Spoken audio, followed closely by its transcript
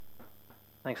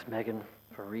Thanks, Megan,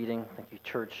 for reading. Thank you,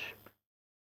 church,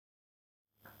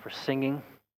 for singing.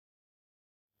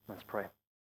 Let's pray.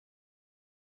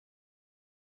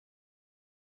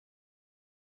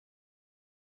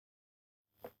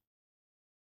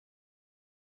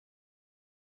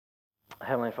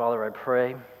 Heavenly Father, I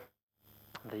pray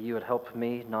that you would help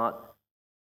me not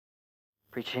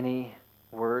preach any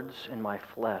words in my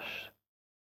flesh.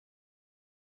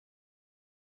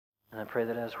 And I pray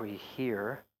that as we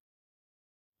hear,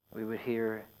 we would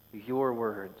hear your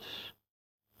words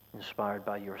inspired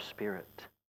by your Spirit.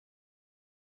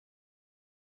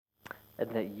 And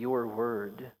that your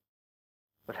word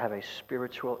would have a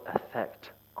spiritual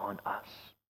effect on us.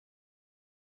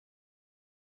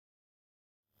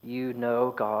 You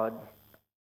know, God,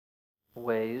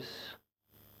 ways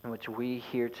in which we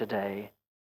here today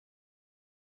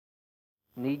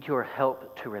need your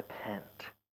help to repent.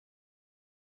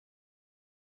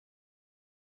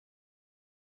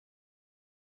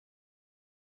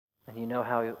 And you know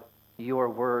how your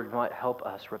word might help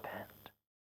us repent.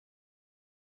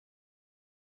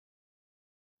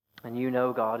 And you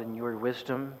know, God, in your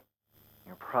wisdom,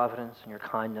 your providence, and your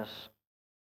kindness,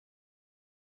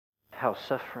 how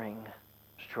suffering,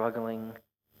 struggling,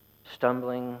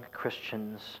 stumbling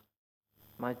Christians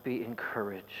might be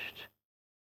encouraged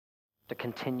to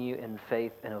continue in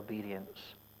faith and obedience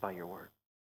by your word.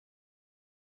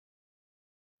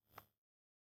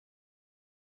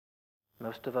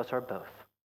 Most of us are both.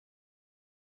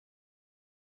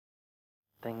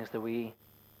 Things that we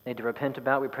need to repent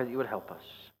about, we pray that you would help us.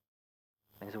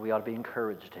 Things that we ought to be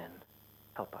encouraged in,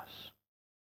 help us.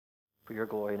 For your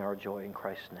glory and our joy in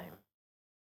Christ's name.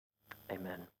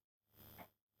 Amen.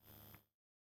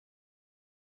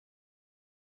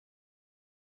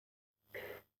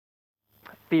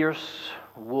 Fierce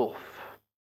wolf.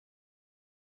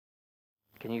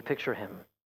 Can you picture him?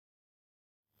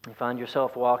 You find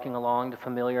yourself walking along the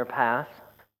familiar path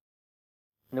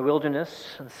in the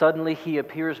wilderness, and suddenly he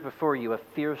appears before you, a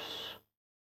fierce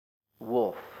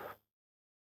wolf.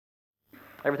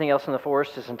 Everything else in the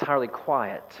forest is entirely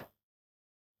quiet.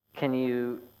 Can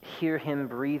you hear him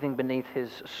breathing beneath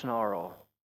his snarl?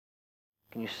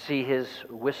 Can you see his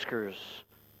whiskers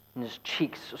and his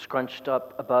cheeks scrunched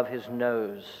up above his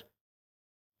nose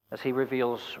as he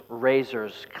reveals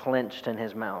razors clenched in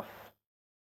his mouth?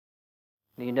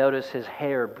 Do you notice his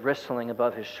hair bristling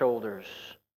above his shoulders?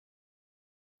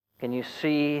 Can you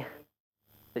see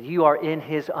that you are in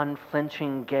his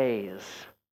unflinching gaze,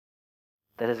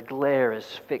 that his glare is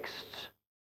fixed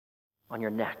on your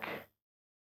neck?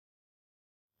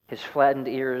 His flattened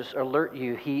ears alert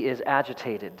you he is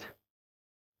agitated,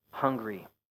 hungry,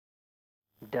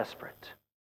 desperate.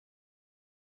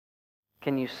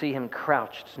 Can you see him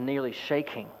crouched, nearly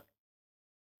shaking,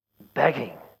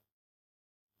 begging,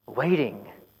 waiting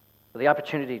for the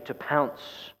opportunity to pounce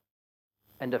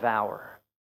and devour?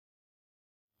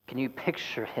 Can you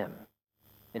picture him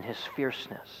in his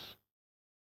fierceness?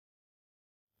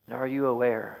 And are you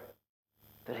aware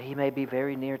that he may be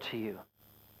very near to you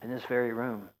in this very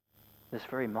room, this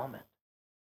very moment?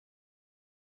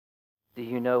 Do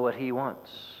you know what he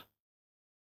wants?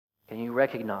 Can you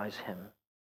recognize him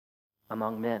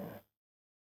among men?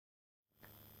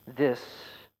 This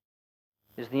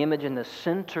is the image in the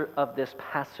center of this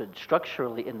passage,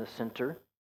 structurally in the center,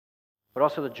 but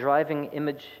also the driving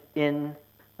image in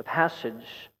the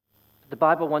passage the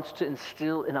Bible wants to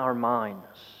instill in our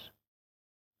minds.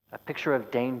 A picture of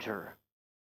danger,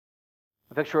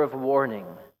 a picture of warning,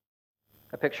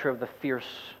 a picture of the fierce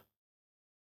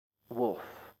wolf.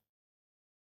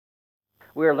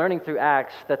 We are learning through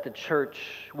Acts that the church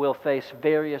will face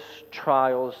various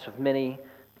trials of many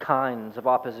kinds of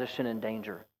opposition and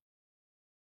danger.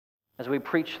 As we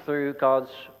preach through God's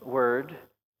word,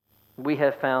 we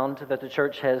have found that the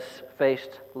church has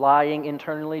faced lying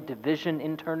internally, division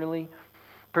internally,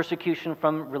 persecution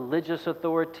from religious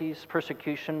authorities,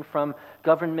 persecution from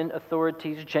government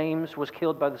authorities. James was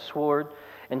killed by the sword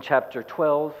in chapter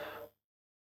 12.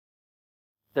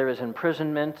 There is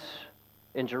imprisonment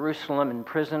in Jerusalem,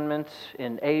 imprisonment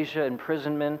in Asia,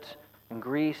 imprisonment in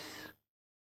Greece,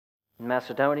 in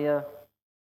Macedonia.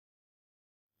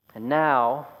 And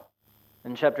now,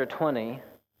 in chapter 20,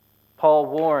 Paul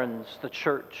warns the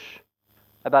church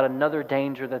about another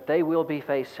danger that they will be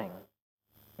facing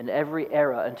in every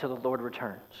era until the Lord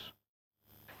returns.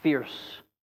 Fierce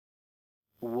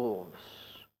wolves.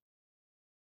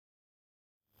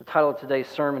 The title of today's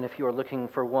sermon, if you are looking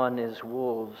for one, is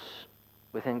Wolves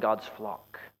Within God's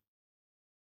Flock.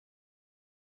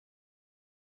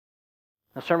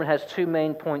 The sermon has two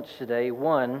main points today.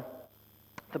 One,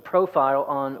 the profile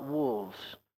on wolves.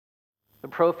 the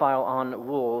profile on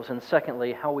wolves, and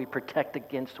secondly, how we protect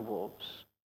against wolves.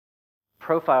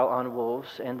 Profile on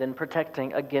wolves, and then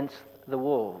protecting against the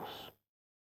wolves.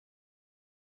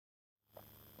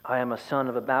 I am a son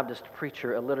of a Baptist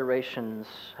preacher. Alliterations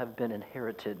have been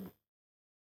inherited.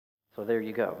 So there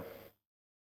you go.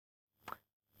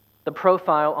 The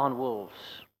profile on wolves.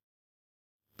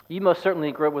 You most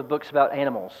certainly grew up with books about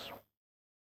animals.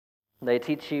 They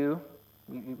teach you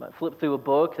might flip through a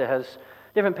book that has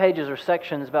different pages or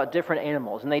sections about different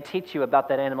animals, and they teach you about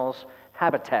that animal's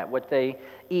habitat, what they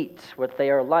eat, what they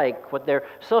are like, what their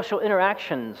social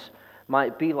interactions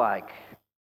might be like.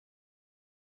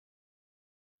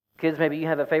 Kids, maybe you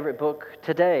have a favorite book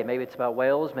today. Maybe it's about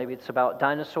whales, maybe it's about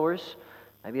dinosaurs.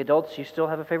 Maybe adults, you still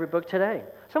have a favorite book today.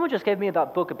 Someone just gave me a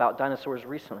book about dinosaurs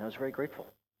recently. I was very grateful.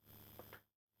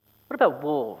 What about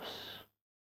wolves?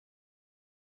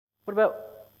 What about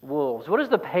wolves? What does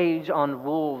the page on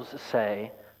wolves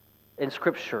say in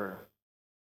Scripture?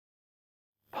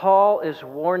 Paul is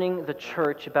warning the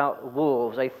church about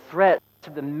wolves, a threat to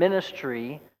the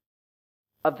ministry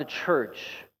of the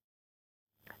church.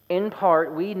 In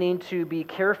part, we need to be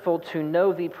careful to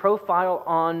know the profile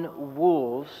on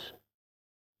wolves,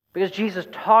 because Jesus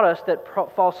taught us that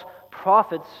false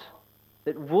prophets,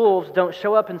 that wolves don't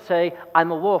show up and say,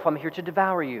 I'm a wolf, I'm here to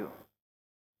devour you.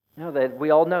 No,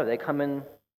 we all know they come in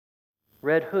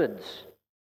red hoods.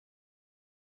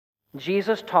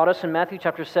 Jesus taught us in Matthew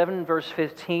chapter 7, verse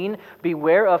 15,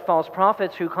 beware of false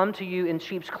prophets who come to you in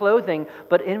sheep's clothing,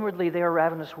 but inwardly they are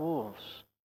ravenous wolves.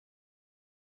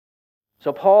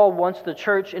 So Paul wants the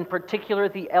church, in particular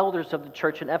the elders of the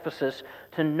church in Ephesus,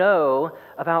 to know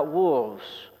about wolves.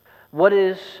 What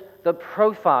is the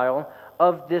profile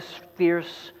of this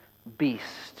fierce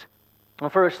beast? Well,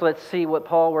 first, let's see what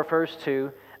Paul refers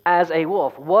to as a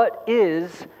wolf. What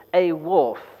is a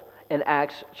wolf in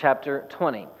Acts chapter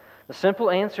 20? The simple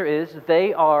answer is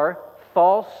they are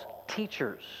false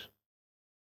teachers.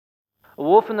 A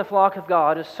wolf in the flock of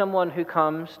God is someone who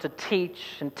comes to teach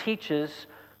and teaches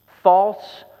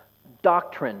false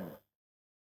doctrine.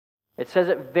 It says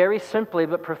it very simply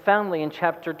but profoundly in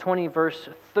chapter 20, verse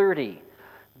 30.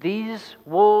 These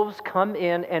wolves come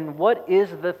in, and what is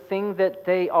the thing that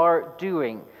they are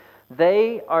doing?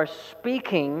 They are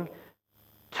speaking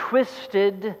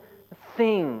twisted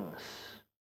things.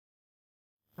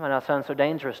 It might not sound so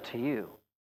dangerous to you.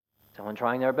 Someone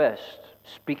trying their best,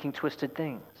 speaking twisted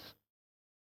things.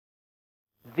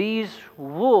 These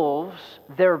wolves,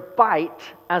 their bite,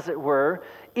 as it were,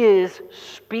 is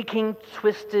speaking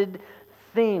twisted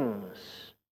things.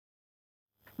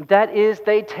 That is,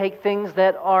 they take things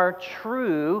that are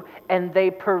true and they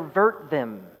pervert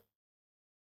them.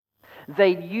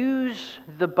 They use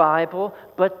the Bible,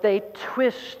 but they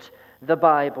twist the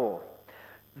Bible.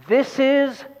 This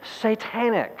is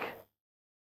satanic.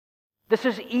 This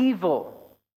is evil.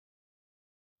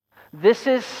 This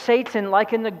is Satan,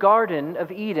 like in the Garden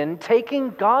of Eden,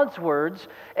 taking God's words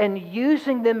and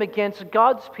using them against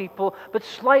God's people, but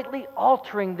slightly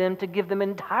altering them to give them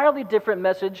an entirely different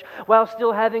message while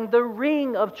still having the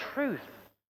ring of truth,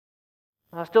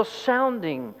 while still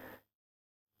sounding.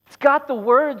 It's got the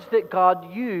words that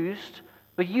God used,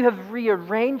 but you have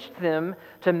rearranged them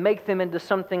to make them into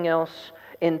something else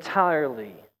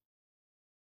entirely.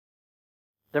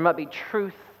 There might be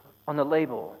truth on the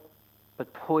label,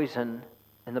 but poison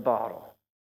in the bottle.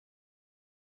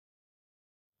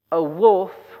 A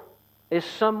wolf is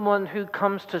someone who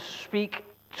comes to speak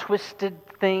twisted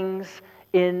things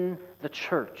in the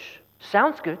church.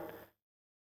 Sounds good.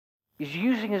 He's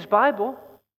using his Bible.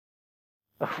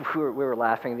 We were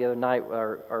laughing the other night,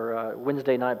 our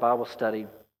Wednesday night Bible study.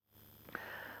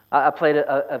 I played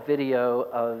a video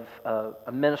of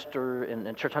a minister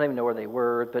in church. I don't even know where they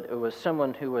were, but it was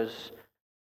someone who was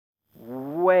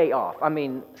way off. I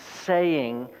mean,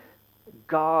 saying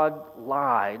God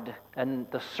lied and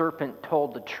the serpent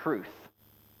told the truth.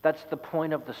 That's the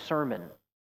point of the sermon.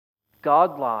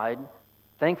 God lied.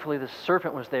 Thankfully, the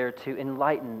serpent was there to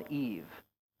enlighten Eve.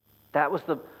 That was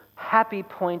the happy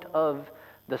point of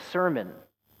the sermon.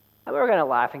 And we were kind of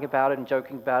laughing about it and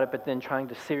joking about it, but then trying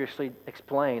to seriously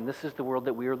explain this is the world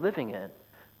that we are living in.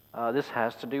 This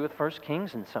has to do with 1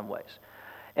 Kings in some ways.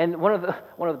 And one of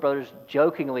the brothers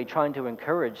jokingly trying to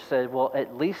encourage said, well,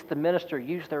 at least the minister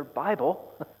used their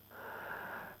Bible.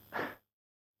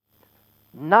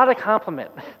 Not a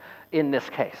compliment in this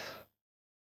case.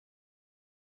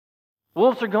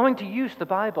 Wolves are going to use the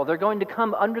Bible. They're going to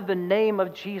come under the name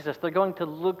of Jesus. They're going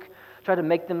to try to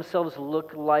make themselves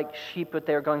look like sheep, but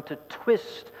they're going to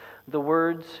twist the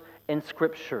words in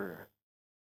Scripture,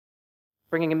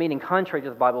 bringing a meaning contrary to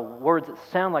the Bible, words that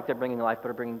sound like they're bringing life but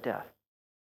are bringing death.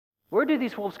 Where do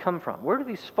these wolves come from? Where do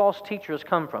these false teachers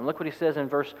come from? Look what he says in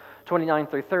verse 29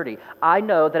 through 30. I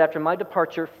know that after my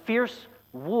departure, fierce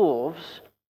wolves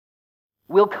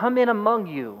will come in among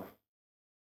you.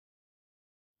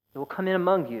 They will come in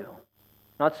among you,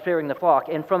 not sparing the flock,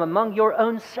 and from among your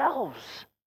own selves.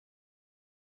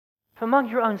 From among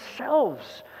your own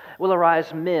selves will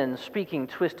arise men speaking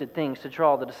twisted things to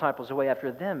draw the disciples away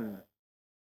after them.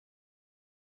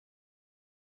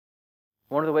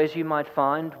 One of the ways you might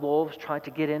find wolves try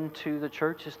to get into the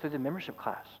church is through the membership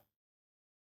class.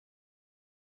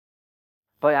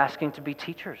 By asking to be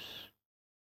teachers.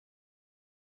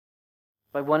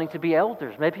 By wanting to be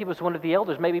elders. Maybe he was one of the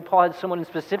elders. Maybe Paul had someone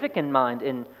specific in mind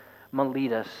in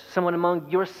Miletus. Someone among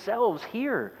yourselves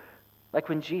here. Like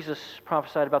when Jesus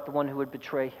prophesied about the one who would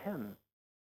betray him.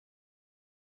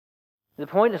 The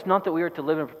point is not that we are to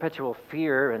live in perpetual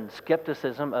fear and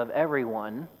skepticism of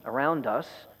everyone around us.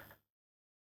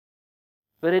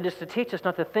 But it is to teach us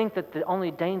not to think that the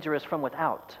only danger is from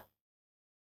without.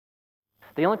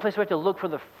 The only place we have to look for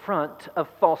the front of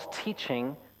false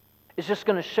teaching is just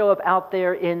going to show up out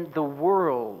there in the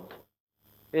world,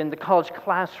 in the college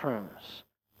classrooms.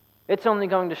 It's only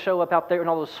going to show up out there in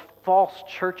all those false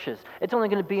churches. It's only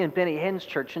going to be in Benny Hinn's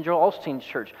church, in Joel Osteen's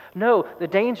church. No, the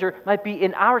danger might be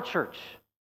in our church,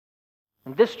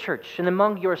 in this church, and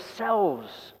among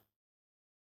yourselves.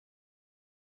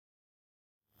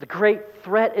 The great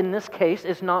threat in this case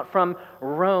is not from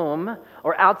Rome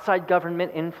or outside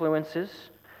government influences.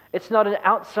 It's not an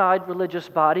outside religious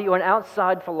body or an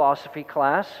outside philosophy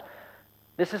class.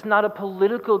 This is not a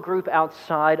political group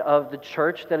outside of the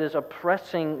church that is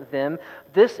oppressing them.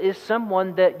 This is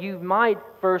someone that you might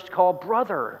first call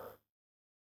brother.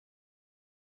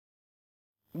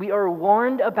 We are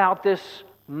warned about this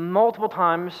multiple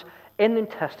times in the New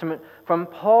Testament from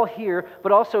Paul here,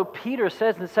 but also Peter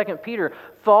says in 2 Peter,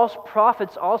 false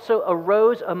prophets also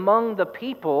arose among the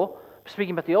people,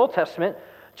 speaking about the Old Testament,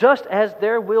 just as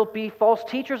there will be false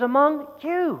teachers among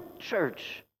you,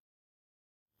 church.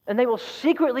 And they will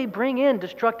secretly bring in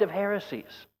destructive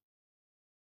heresies.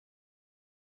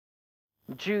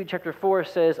 Jude chapter 4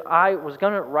 says, I was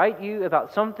going to write you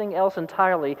about something else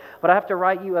entirely, but I have to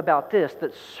write you about this,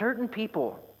 that certain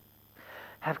people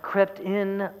have crept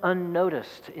in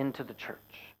unnoticed into the church.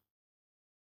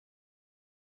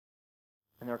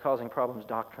 And they're causing problems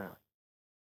doctrinally.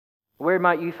 Where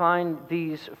might you find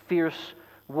these fierce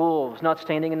wolves? Not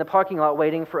standing in the parking lot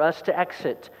waiting for us to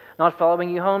exit, not following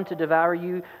you home to devour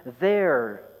you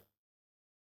there.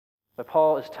 But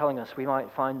Paul is telling us we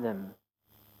might find them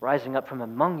rising up from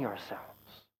among yourselves.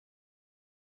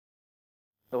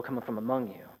 They'll come from among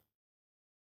you.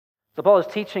 So Paul is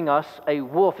teaching us a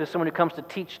wolf is someone who comes to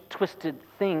teach twisted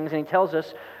things, and he tells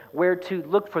us where to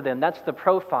look for them. That's the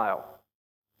profile.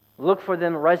 Look for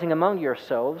them rising among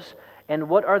yourselves, and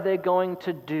what are they going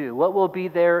to do? What will be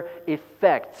their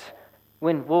effect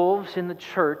when wolves in the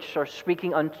church are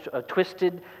speaking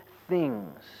twisted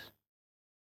things?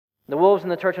 The wolves in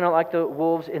the church are not like the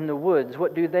wolves in the woods.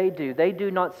 What do? They do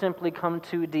not simply come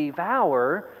to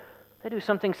devour. They do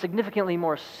something significantly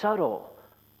more subtle.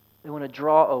 They want to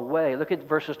draw away. Look at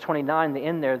verses 29, the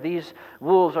end there. These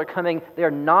wolves are coming. They are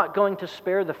not going to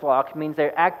spare the flock. It means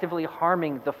they're actively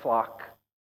harming the flock.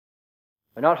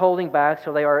 They're not holding back,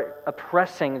 so they are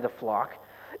oppressing the flock.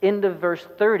 Into verse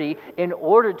 30, in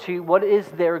order to, what is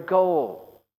their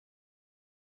goal?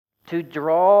 To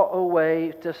draw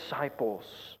away disciples.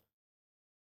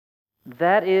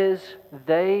 That is,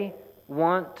 they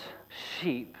want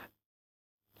sheep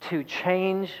to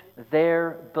change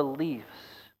their beliefs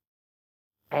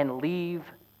and leave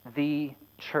the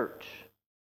church.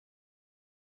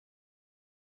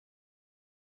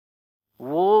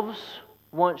 Wolves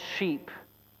want sheep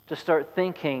to start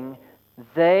thinking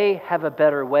they have a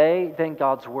better way than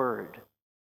God's Word.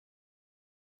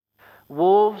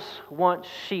 Wolves want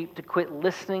sheep to quit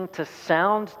listening to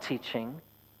sound teaching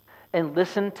and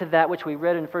listen to that which we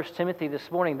read in 1 Timothy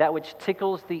this morning, that which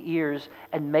tickles the ears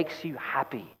and makes you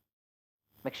happy,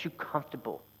 makes you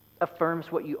comfortable,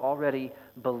 affirms what you already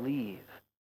believe.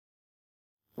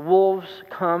 Wolves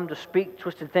come to speak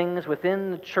twisted things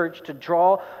within the church to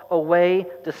draw away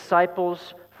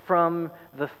disciples from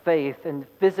the faith and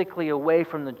physically away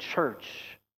from the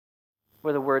church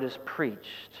where the word is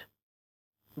preached.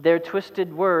 Their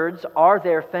twisted words are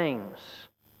their fangs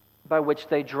by which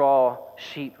they draw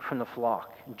sheep from the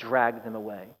flock and drag them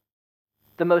away.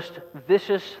 The most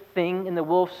vicious thing in the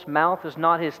wolf's mouth is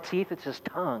not his teeth, it's his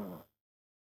tongue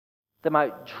that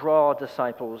might draw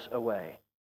disciples away.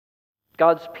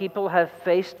 God's people have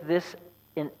faced this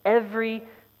in every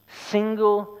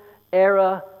single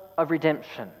era of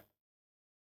redemption.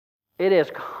 It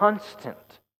is constant.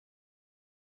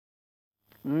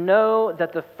 Know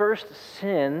that the first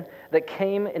sin that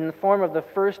came in the form of the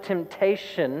first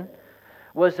temptation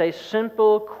was a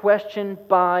simple question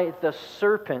by the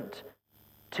serpent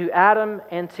to Adam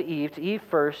and to Eve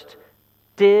first,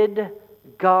 did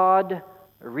God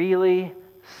really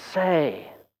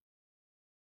say?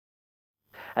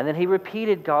 And then he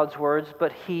repeated God's words,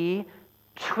 but he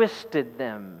twisted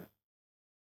them.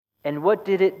 And what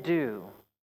did it do?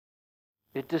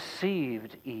 It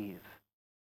deceived Eve.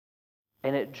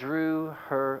 And it drew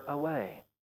her away.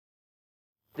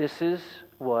 This is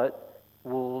what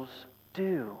wolves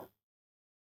do.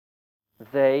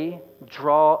 They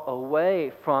draw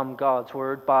away from God's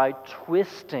word by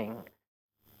twisting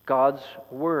God's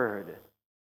word.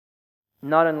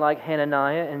 Not unlike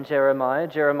Hananiah and Jeremiah.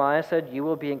 Jeremiah said, you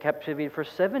will be in captivity for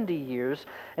 70 years.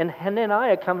 And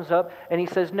Hananiah comes up and he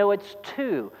says, no, it's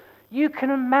 2. You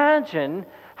can imagine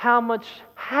how much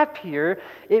happier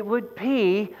it would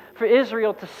be for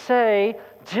Israel to say,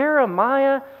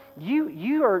 Jeremiah,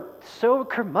 you are so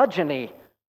curmudgeon-y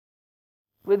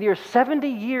with your 70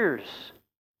 years.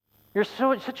 You're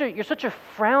such a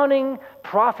frowning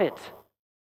prophet.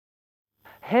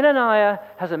 Hananiah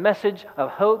has a message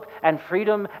of hope and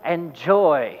freedom and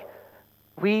joy.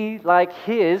 We like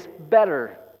his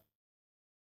better.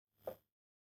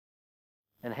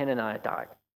 And Hananiah died.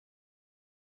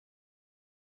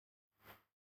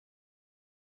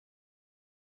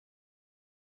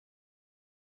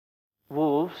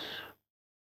 Wolves,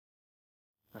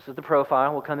 this is the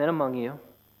profile, will come in among you.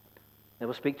 They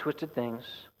will speak twisted things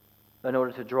in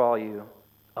order to draw you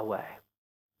away.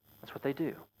 That's what they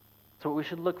do. That's what we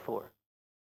should look for.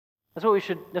 That's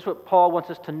what Paul wants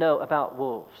us to know about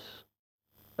wolves.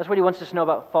 That's what he wants us to know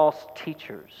about false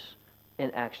teachers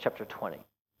in Acts chapter 20.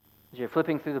 As you're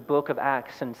flipping through the book of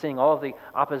Acts and seeing all of the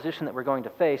opposition that we're going to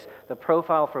face, the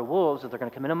profile for wolves is they're going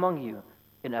to come in among you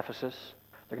in Ephesus.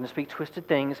 They're going to speak twisted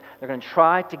things. They're going to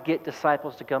try to get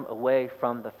disciples to come away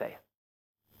from the faith,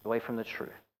 away from the truth.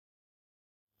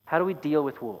 How do we deal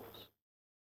with wolves?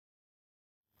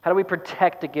 How do we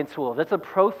protect against wolves? That's a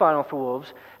profile for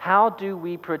wolves. How do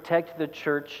we protect the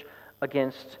church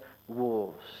against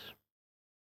wolves?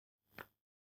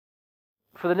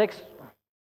 For the next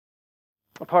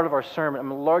part of our sermon,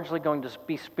 I'm largely going to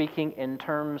be speaking in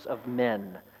terms of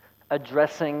men,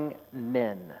 addressing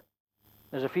men.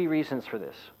 There's a few reasons for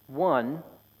this. One,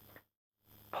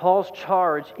 Paul's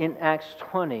charge in Acts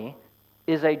 20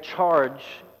 is a charge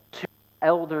to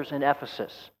elders in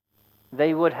Ephesus.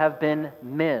 They would have been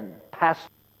men,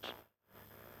 pastors.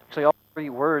 Actually, all 3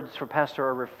 words for pastor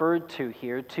are referred to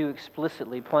here, 2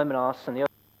 explicitly, poimenos, and the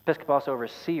other, episkopos,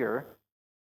 overseer.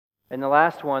 And the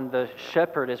last one, the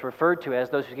shepherd, is referred to as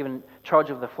those who are given charge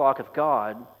of the flock of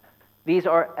God. These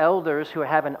are elders who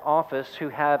have an office, who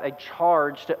have a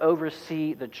charge to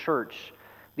oversee the church.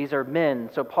 These are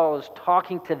men. So Paul is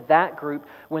talking to that group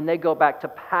when they go back to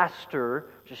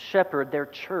pastor, to shepherd their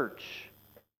church.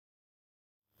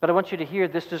 But I want you to hear,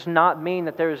 this does not mean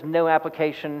that there is no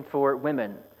application for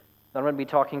women. I'm going to be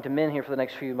talking to men here for the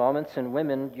next few moments, and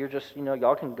women, you're just,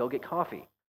 y'all can go get coffee.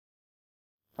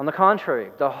 On the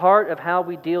contrary, the heart of how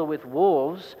we deal with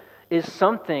wolves is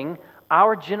something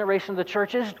our generation of the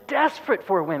church is desperate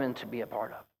for women to be a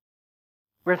part of.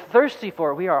 We're thirsty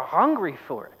for it. We are hungry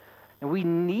for it. And we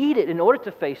need it in order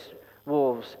to face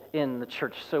wolves in the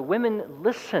church. So women,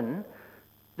 listen.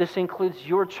 This includes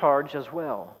your charge as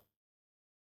well.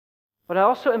 But I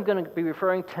also am going to be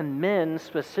referring to men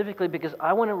specifically because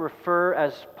I want to refer,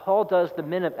 as Paul does, the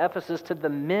men of Ephesus, to the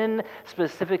men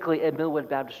specifically at Millwood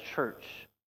Baptist Church.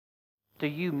 To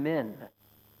you men,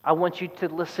 I want you to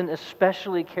listen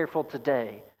especially careful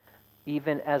today,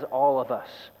 even as all of us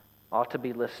ought to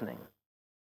be listening.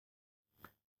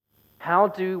 How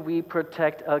do we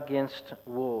protect against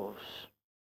wolves?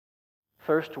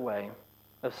 First way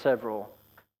of several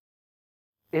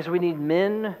is we need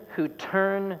men who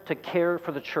turn to care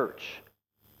for the church.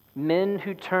 Men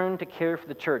who turn to care for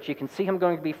the church. You can see I'm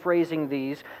going to be phrasing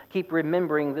these. Keep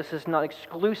remembering this is not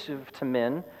exclusive to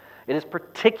men. It is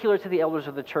particular to the elders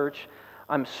of the church.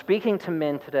 I'm speaking to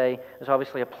men today. This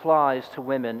obviously applies to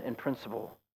women in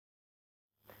principle.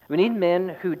 We need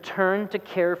men who turn to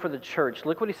care for the church.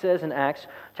 Look what he says in Acts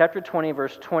chapter 20,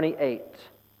 verse 28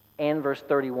 and verse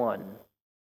 31.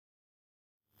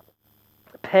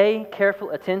 Pay careful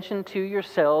attention to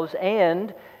yourselves,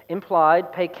 and,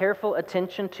 implied, pay careful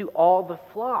attention to all the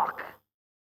flock.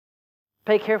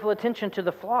 Pay careful attention to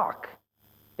the flock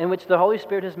in which the Holy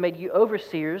Spirit has made you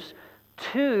overseers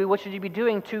to, what should you be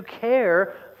doing? To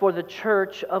care for the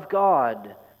church of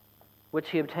God, which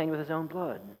he obtained with his own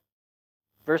blood.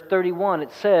 Verse 31,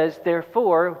 it says,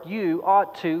 therefore you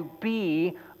ought to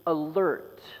be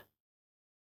alert.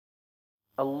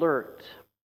 Alert.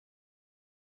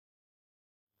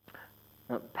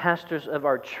 Now, pastors of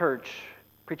our church,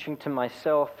 preaching to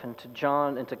myself and to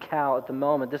John and to Cal at the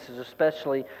moment, this is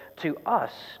especially to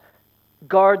us.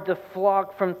 Guard the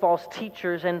flock from false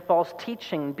teachers and false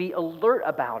teaching. Be alert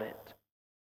about it.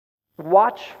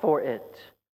 Watch for it.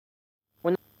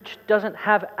 When the church doesn't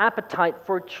have appetite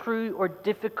for true or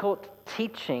difficult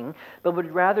teaching, but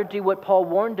would rather do what Paul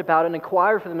warned about and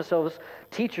acquire for themselves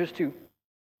teachers to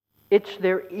itch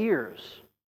their ears,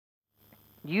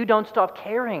 you don't stop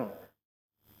caring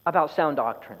about sound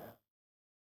doctrine.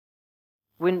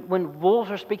 When wolves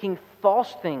are speaking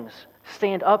false things,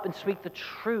 stand up and speak the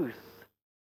truth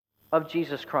of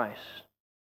Jesus Christ.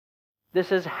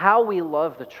 This is how we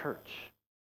love the church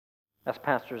as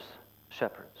pastors,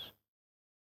 shepherds.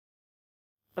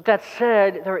 But that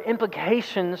said, there are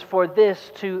implications for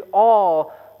this to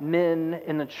all men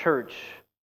in the church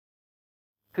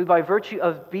who, by virtue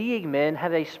of being men,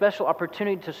 have a special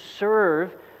opportunity to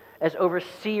serve as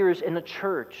overseers in the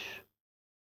church.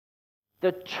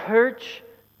 The church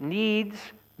needs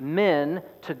men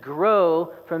to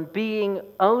grow from being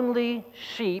only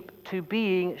sheep to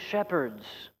being shepherds.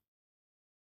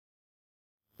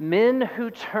 Men who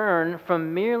turn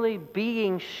from merely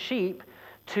being sheep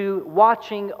to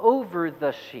watching over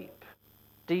the sheep.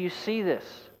 Do you see this?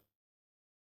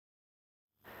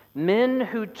 Men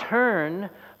who turn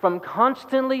from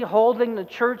constantly holding the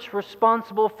church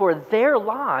responsible for their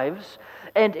lives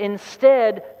and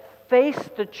instead face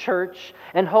the church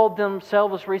and hold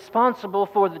themselves responsible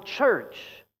for the church.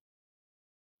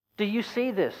 Do you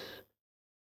see this?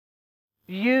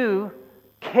 You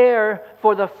care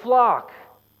for the flock.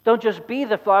 Don't just be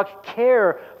the flock,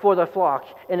 care for the flock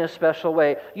in a special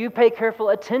way. You pay careful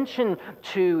attention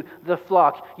to the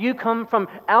flock. You come from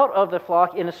out of the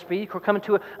flock, in a speak, or come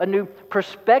into a new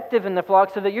perspective in the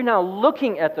flock so that you're now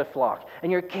looking at the flock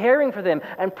and you're caring for them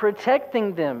and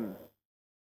protecting them.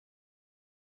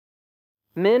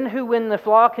 Men who, when the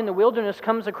flock in the wilderness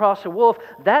comes across a wolf,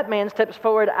 that man steps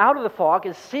forward out of the flock,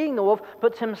 is seeing the wolf,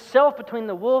 puts himself between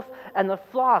the wolf and the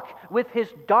flock with his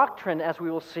doctrine, as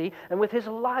we will see, and with his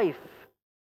life.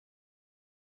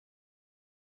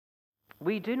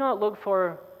 We do not look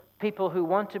for people who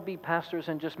want to be pastors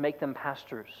and just make them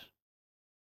pastors.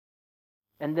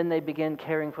 And then they begin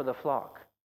caring for the flock.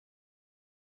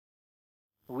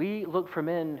 We look for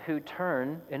men who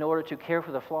turn in order to care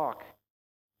for the flock,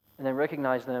 and then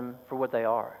recognize them for what they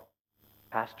are,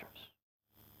 pastors,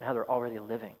 and how they're already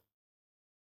living.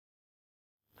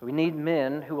 So we need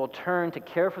men who will turn to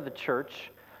care for the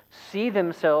church, see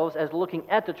themselves as looking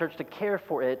at the church to care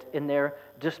for it in their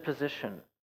disposition.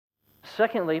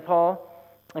 Secondly, Paul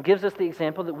gives us the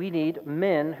example that we need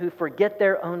men who forget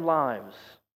their own lives.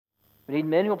 We need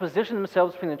men who will position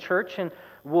themselves between the church and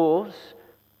wolves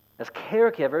as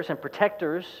caregivers and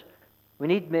protectors. We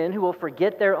need men who will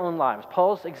forget their own lives.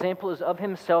 Paul's example is of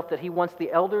himself that he wants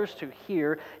the elders to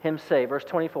hear him say. Verse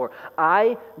 24,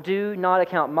 I do not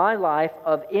account my life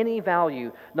of any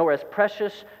value, nor as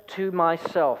precious to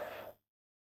myself.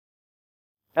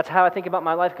 That's how I think about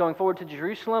my life going forward to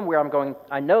Jerusalem, where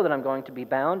I know that I'm going to be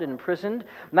bound and imprisoned.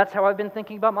 And that's how I've been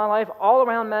thinking about my life all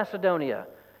around Macedonia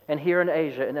and here in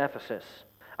Asia, in Ephesus.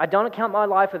 I don't account my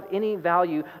life of any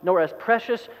value, nor as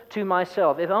precious to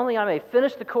myself, if only I may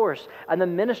finish the course and the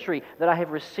ministry that I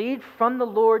have received from the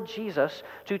Lord Jesus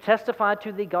to testify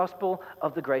to the gospel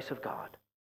of the grace of God.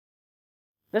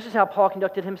 This is how Paul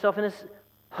conducted himself in his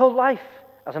whole life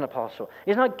as an apostle.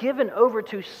 He's not given over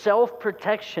to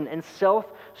self-protection and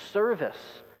self-service.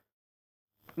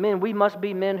 Men, we must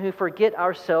be men who forget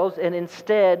ourselves and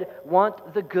instead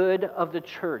want the good of the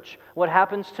church. What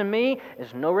happens to me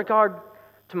is no regard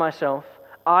to myself.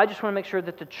 I just want to make sure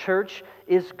that the church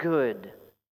is good.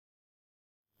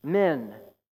 Men,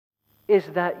 is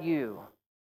that you?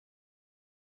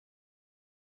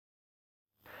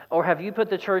 Or have you put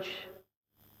the church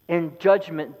in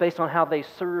judgment based on how they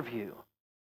serve you?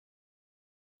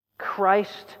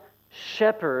 Christ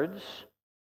shepherds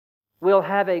will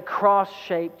have a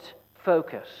cross-shaped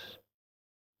focus.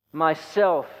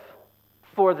 Myself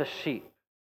for the sheep.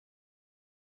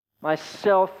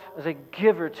 Myself as a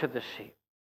giver to the sheep.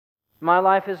 My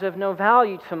life is of no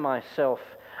value to myself,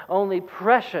 only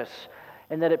precious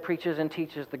in that it preaches and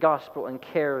teaches the gospel and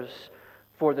cares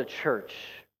for the church.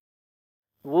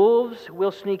 Wolves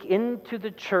will sneak into the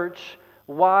church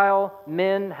while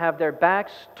men have their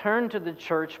backs turned to the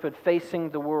church but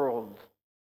facing the world.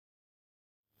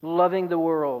 Loving the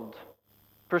world,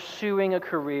 pursuing a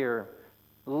career,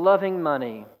 loving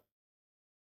money,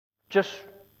 just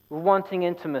wanting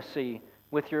intimacy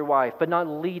with your wife, but not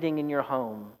leading in your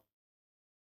home.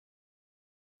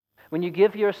 When you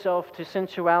give yourself to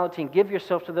sensuality and give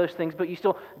yourself to those things, but you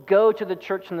still go to the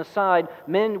church on the side,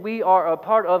 men, we are a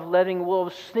part of letting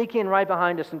wolves sneak in right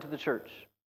behind us into the church.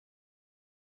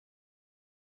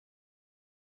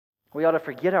 We ought to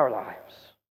forget our lives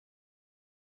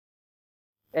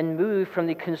and move from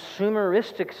the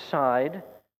consumeristic side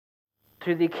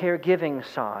to the caregiving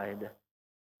side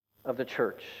of the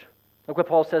church. Look what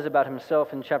Paul says about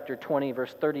himself in chapter 20,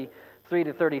 verse 33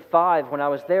 to 35. When I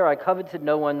was there, I coveted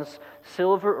no one's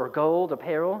silver or gold,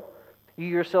 apparel. You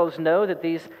yourselves know that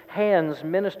these hands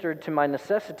ministered to my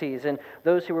necessities and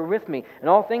those who were with me. In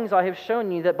all things I have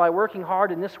shown you that by working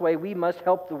hard in this way, we must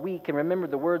help the weak. And remember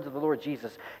the words of the Lord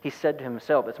Jesus. He said to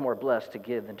himself, it's more blessed to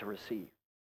give than to receive.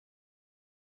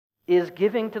 Is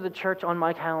giving to the church on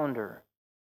my calendar?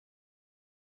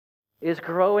 Is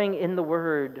growing in the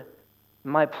Word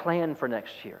my plan for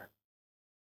next year?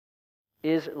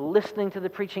 Is listening to the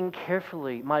preaching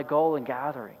carefully my goal in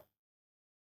gathering?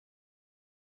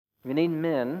 We need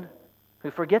men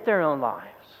who forget their own lives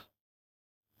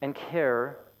and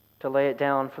care to lay it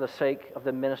down for the sake of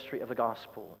the ministry of the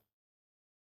gospel.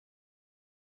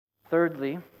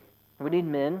 Thirdly, we need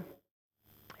men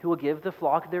who will give the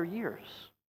flock their years.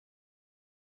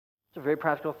 It's a very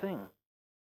practical thing.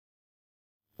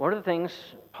 One of the things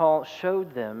Paul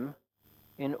showed them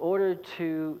in order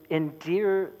to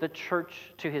endear the church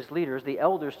to his leaders, the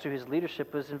elders to his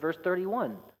leadership, was in verse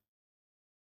 31.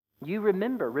 You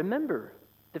remember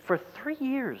that for 3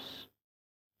 years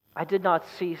I did not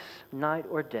cease night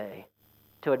or day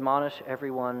to admonish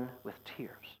everyone with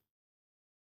tears.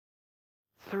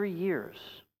 3 years.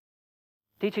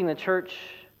 Teaching the church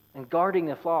and guarding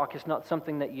the flock is not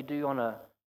something that you do on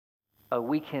a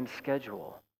weekend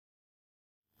schedule.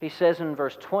 He says in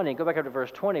verse 20, go back up to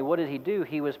verse 20, what did he do?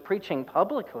 He was preaching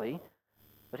publicly,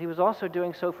 but he was also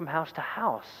doing so from house to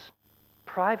house,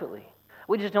 privately.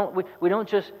 We don't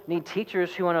just need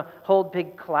teachers who want to hold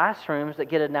big classrooms that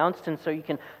get announced and so you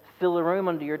can fill a room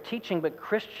under your teaching, but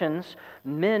Christians,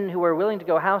 men who are willing to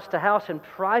go house to house and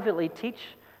privately teach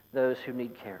those who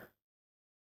need care.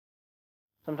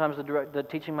 Sometimes the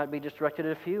teaching might be just directed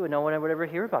at a few and no one would ever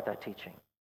hear about that teaching.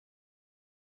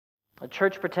 A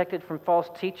church protected from false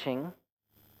teaching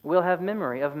will have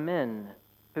memory of men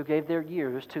who gave their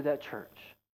years to that church.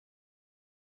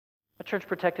 A church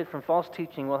protected from false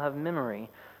teaching will have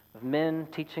memory of men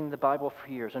teaching the Bible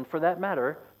for years. And for that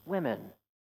matter, women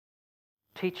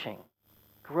teaching,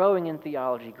 growing in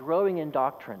theology, growing in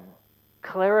doctrine,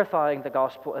 clarifying the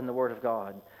gospel and the Word of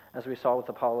God, as we saw with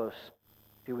Apollos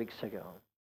a few weeks ago.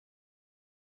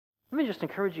 Let me just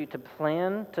encourage you to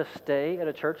plan to stay at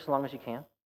a church as long as you can.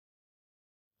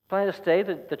 Plan to stay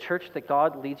at the church that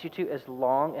God leads you to as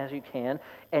long as you can,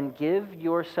 and give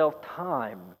yourself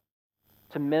time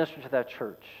to minister to that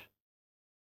church.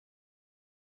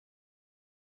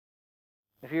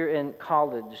 If you're in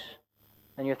college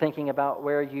and you're thinking about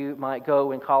where you might go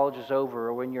when college is over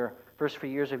or when your first few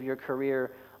years of your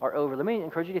career are over, let me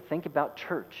encourage you to think about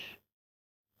church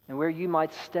and where you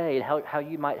might stay and how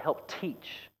you might help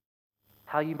teach,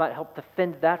 how you might help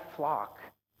defend that flock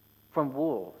from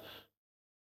wolves.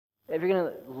 If you're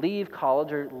going to leave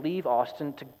college or leave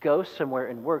Austin to go somewhere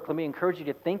and work, let me encourage you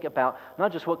to think about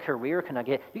not just what career can I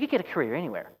get. You could get a career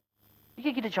anywhere. You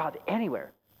could get a job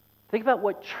anywhere. Think about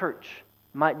what church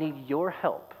might need your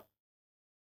help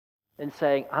in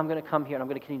saying, I'm going to come here and I'm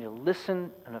going to continue to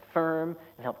listen and affirm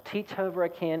and help teach however I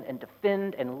can and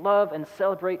defend and love and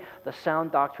celebrate the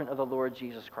sound doctrine of the Lord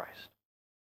Jesus Christ.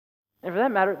 And for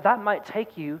that matter, that might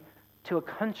take you to a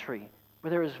country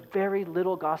where there is very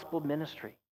little gospel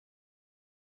ministry.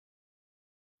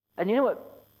 And you know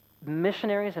what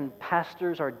missionaries and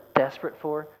pastors are desperate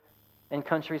for in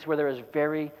countries where there is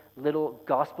very little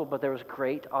gospel, but there is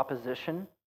great opposition?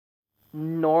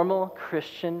 Normal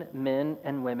Christian men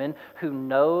and women who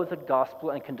know the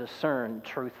gospel and can discern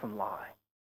truth from lie.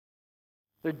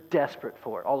 They're desperate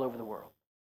for it all over the world.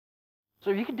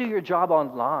 So if you can do your job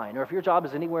online, or if your job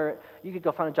is anywhere, you could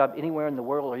go find a job anywhere in the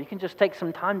world, or you can just take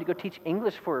some time to go teach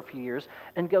English for a few years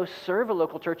and go serve a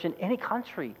local church in any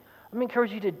country. Let me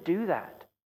encourage you to do that.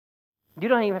 You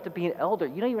don't even have to be an elder.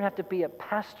 You don't even have to be a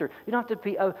pastor. You don't have to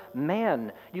be a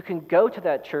man. You can go to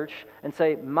that church and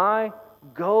say, my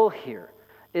goal here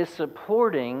is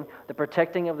supporting the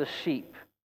protecting of the sheep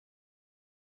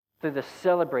through the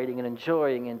celebrating and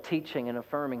enjoying and teaching and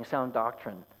affirming sound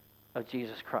doctrine of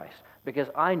Jesus Christ. Because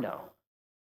I know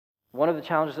one of the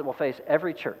challenges that will face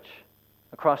every church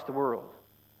across the world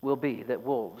will be that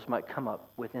wolves might come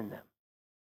up within them.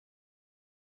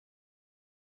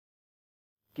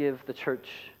 Give the church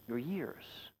your years.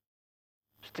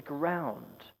 Stick around.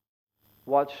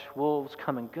 Watch wolves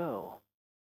come and go.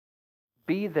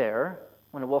 Be there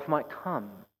when a wolf might come.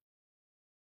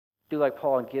 Do like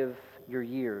Paul and give your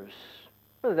years.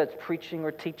 Whether that's preaching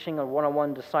or teaching or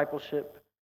one-on-one discipleship,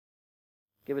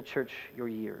 give a church your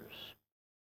years.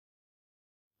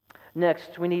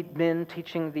 Next, we need men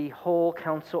teaching the whole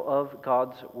counsel of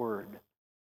God's Word.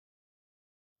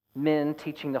 Men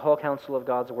teaching the whole counsel of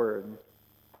God's Word.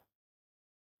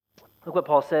 Look what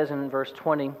Paul says in verse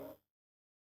 20.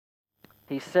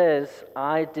 He says,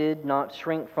 I did not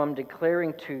shrink from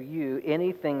declaring to you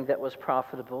anything that was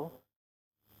profitable.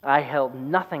 I held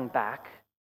nothing back.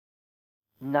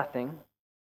 Nothing.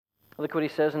 Look what he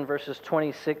says in verses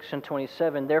 26 and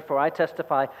 27. Therefore I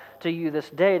testify to you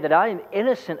this day that I am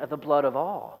innocent of the blood of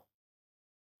all.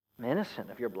 I'm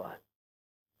innocent of your blood.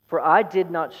 For I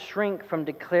did not shrink from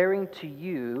declaring to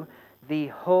you the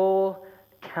whole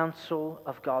counsel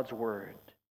of God's Word.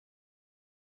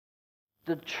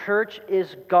 The church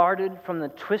is guarded from the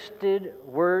twisted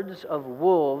words of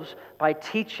wolves by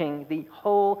teaching the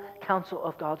whole counsel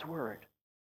of God's Word.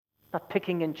 Not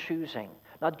picking and choosing,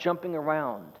 not jumping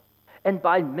around. And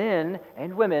by men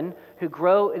and women who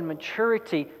grow in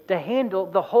maturity to handle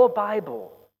the whole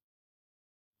Bible.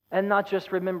 And not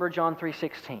just remember John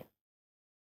 3:16.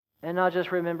 And not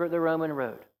just remember the Roman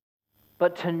road.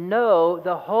 But to know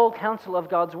the whole counsel of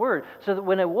God's Word. So that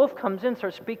when a wolf comes in and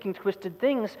starts speaking twisted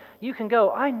things, you can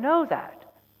go, I know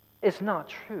that. It's not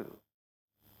true.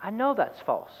 I know that's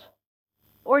false.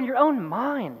 Or in your own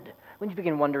mind, when you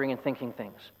begin wondering and thinking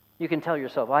things, you can tell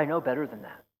yourself, I know better than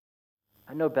that.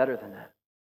 I know better than that.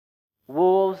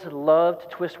 Wolves love to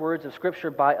twist words of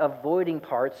Scripture by avoiding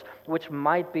parts which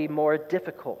might be more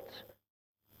difficult.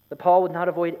 But Paul would not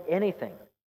avoid anything.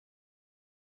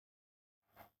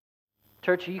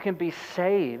 Church, you can be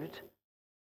saved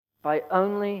by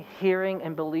only hearing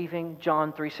and believing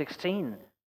John 3:16.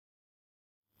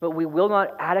 But we will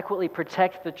not adequately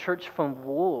protect the church from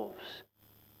wolves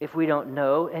if we don't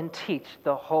know and teach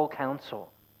the whole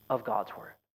counsel of God's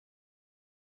Word.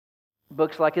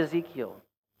 Books like Ezekiel,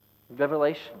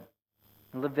 Revelation,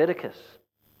 and Leviticus.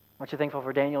 Aren't you thankful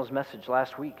for Daniel's message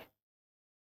last week?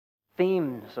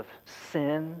 Themes of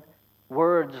sin,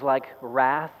 words like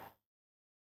wrath,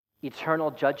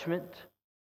 eternal judgment.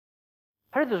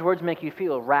 How do those words make you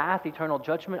feel? Wrath, eternal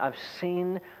judgment. I've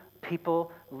seen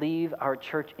people leave our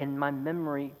church in my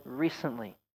memory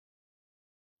recently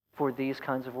for these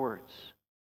kinds of words.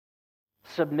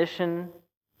 Submission,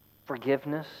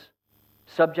 forgiveness,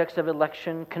 subjects of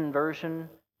election, conversion.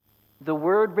 The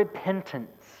word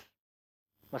repentance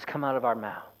must come out of our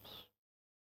mouths,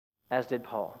 as did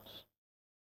Paul's.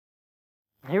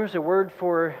 Here's a word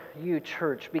for you,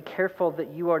 church. Be careful that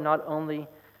you are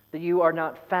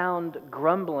not found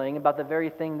grumbling about the very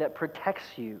thing that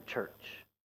protects you, church.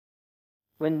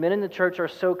 When men in the church are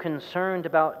so concerned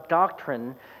about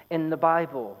doctrine in the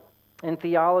Bible and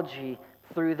theology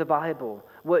through the Bible,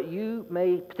 what you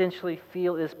may potentially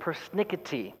feel is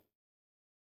persnickety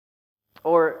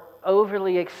or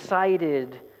overly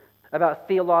excited about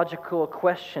theological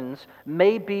questions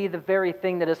may be the very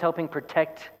thing that is helping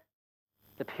protect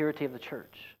the purity of the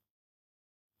church.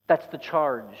 That's the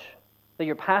charge that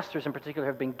your pastors in particular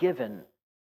have been given.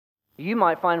 You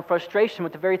might find frustration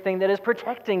with the very thing that is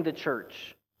protecting the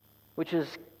church, which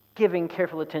is giving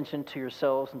careful attention to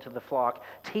yourselves and to the flock,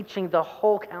 teaching the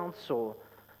whole counsel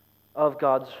of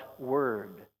God's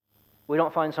Word. We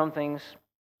don't find some things,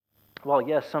 well,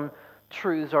 yes, some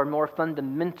truths are more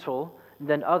fundamental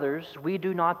than others. We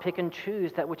do not pick and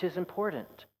choose that which is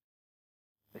important.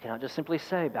 We cannot just simply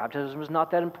say baptism is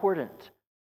not that important.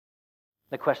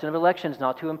 The question of election is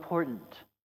not too important.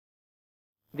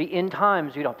 The end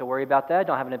times, you don't have to worry about that.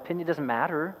 Don't have an opinion. It doesn't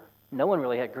matter. No one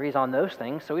really agrees on those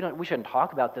things, so we shouldn't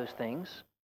talk about those things.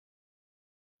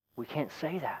 We can't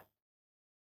say that.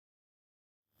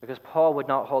 Because Paul would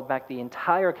not hold back the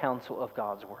entire counsel of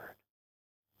God's Word.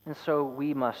 And so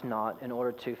we must not, in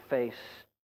order to face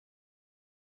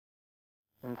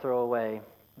and throw away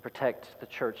and protect the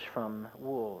church from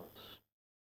wolves.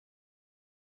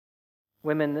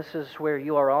 Women, this is where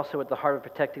you are also at the heart of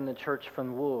protecting the church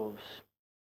from wolves.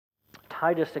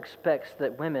 Titus expects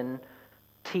that women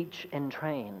teach and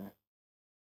train.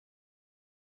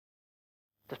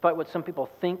 Despite what some people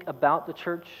think about the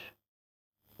church,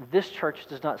 this church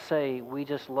does not say we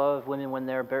just love women when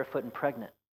they're barefoot and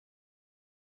pregnant.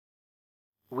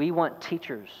 We want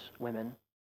teachers, women.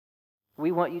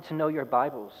 We want you to know your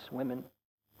Bibles, women.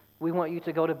 We want you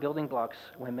to go to building blocks,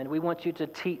 women. We want you to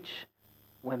teach,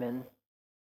 women.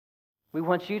 We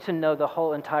want you to know the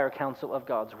whole entire counsel of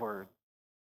God's Word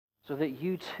so that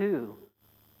you too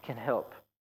can help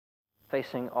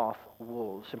facing off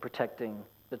wolves and protecting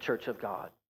the church of God.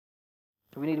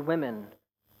 We need women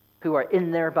who are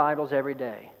in their Bibles every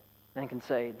day and can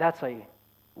say, that's a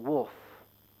wolf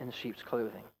in sheep's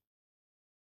clothing.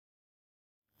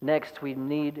 Next, we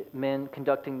need men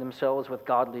conducting themselves with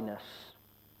godliness.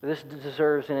 This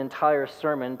deserves an entire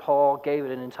sermon. Paul gave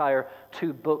it an entire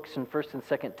 2 books in 1 and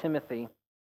 2 Timothy.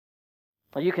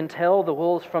 You can tell the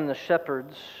wolves from the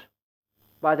shepherds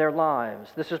by their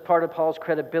lives. This is part of Paul's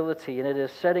credibility, and it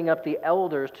is setting up the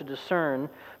elders to discern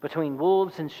between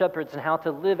wolves and shepherds and how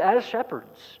to live as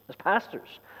shepherds, as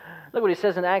pastors. Look what he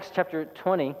says in Acts chapter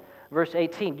 20, verse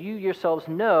 18. You yourselves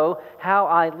know how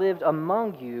I lived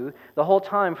among you the whole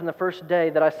time from the first day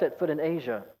that I set foot in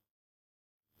Asia,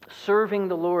 serving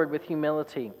the Lord with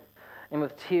humility and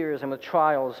with tears and with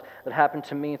trials that happened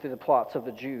to me through the plots of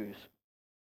the Jews.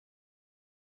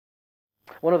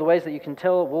 One of the ways that you can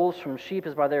tell wolves from sheep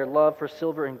is by their love for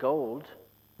silver and gold.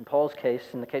 In Paul's case,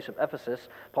 in the case of Ephesus,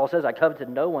 Paul says, I coveted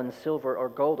no one's silver or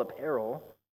gold apparel.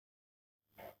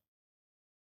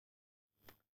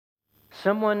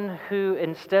 Someone who,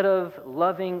 instead of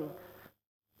loving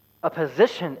a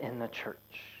position in the church,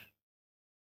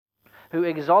 who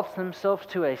exalts themselves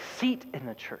to a seat in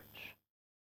the church,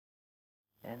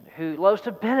 and who loves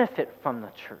to benefit from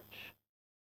the church,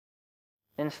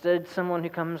 instead, someone who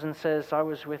comes and says, I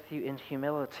was with you in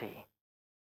humility.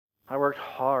 I worked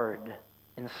hard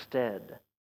instead.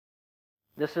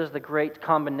 This is the great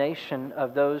combination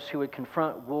of those who would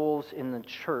confront wolves in the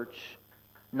church,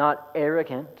 not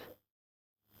arrogant,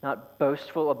 not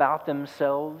boastful about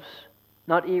themselves,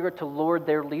 not eager to lord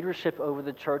their leadership over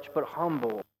the church, but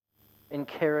humble in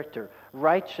character,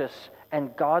 righteous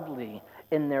and godly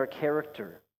in their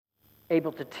character,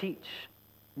 able to teach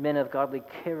men of godly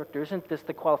character. Isn't this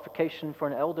the qualification for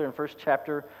an elder in 1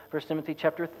 Timothy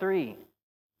chapter 3? You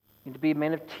need to be a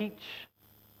man of teach.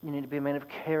 You need to be a man of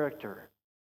character.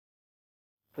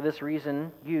 For this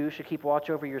reason, you should keep watch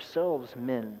over yourselves,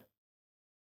 men.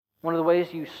 One of the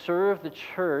ways you serve the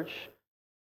church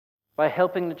by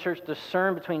helping the church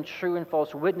discern between true and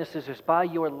false witnesses is by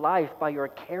your life, by your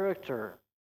character.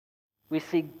 We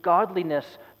see godliness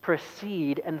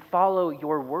precede and follow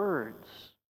your words.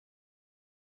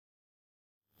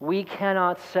 We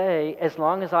cannot say, as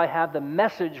long as I have the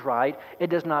message right, it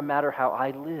does not matter how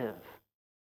I live.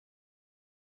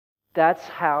 That's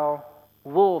how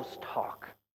wolves talk.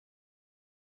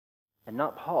 And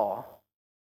not Paul,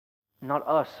 not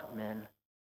us men.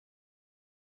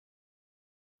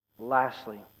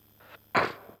 Lastly,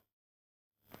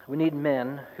 we need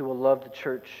men who will love the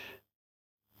church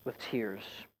with tears.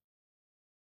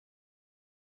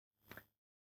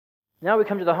 Now we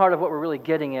come to the heart of what we're really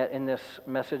getting at in this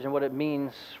message and what it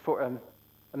means for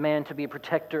a man to be a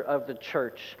protector of the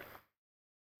church.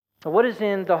 What is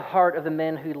in the heart of the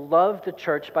men who love the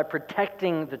church by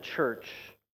protecting the church?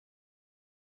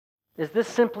 Is this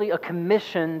simply a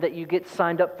commission that you get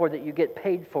signed up for, that you get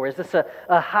paid for? Is this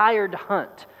a hired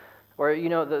hunt? Where,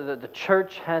 the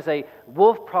church has a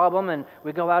wolf problem and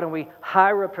we go out and we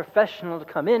hire a professional to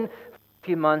come in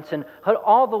few months and hunt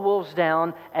all the wolves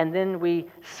down, and then we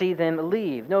see them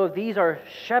leave. No, these are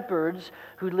shepherds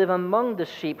who live among the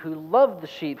sheep, who love the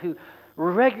sheep, who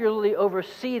regularly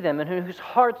oversee them, and whose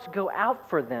hearts go out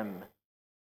for them.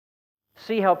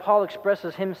 See how Paul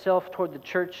expresses himself toward the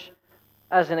church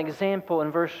as an example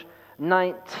in verse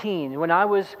 19. When I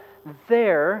was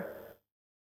there,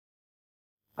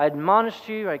 I admonished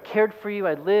you, I cared for you,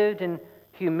 I lived in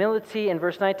humility, in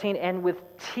verse 19, and with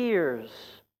tears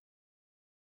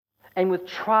and with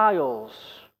trials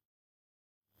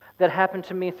that happened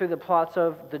to me through the plots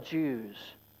of the Jews.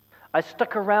 I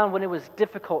stuck around when it was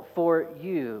difficult for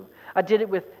you. I did it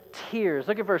with tears.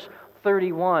 Look at verse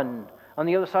 31 on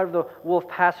the other side of the wolf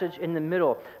passage in the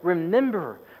middle.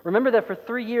 Remember that for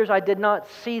 3 years I did not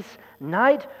cease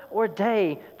night or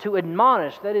day to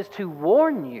admonish, that is, to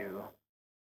warn you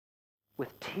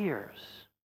with tears.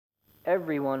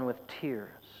 Everyone with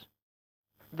tears.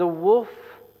 The wolf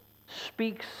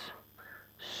speaks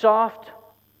soft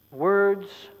words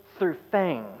through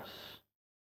fangs,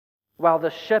 while the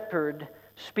shepherd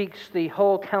speaks the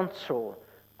whole counsel,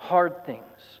 hard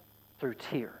things, through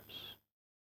tears.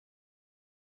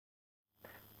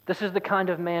 This is the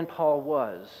kind of man Paul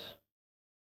was.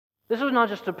 This was not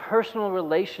just a personal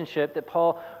relationship that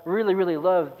Paul really, really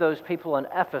loved those people in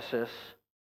Ephesus.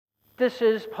 This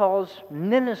is Paul's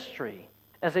ministry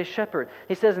as a shepherd.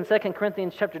 He says in 2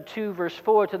 Corinthians chapter 2, verse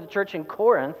 4, to the church in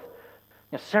Corinth,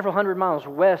 several hundred miles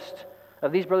west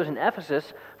of these brothers in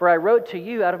Ephesus, for I wrote to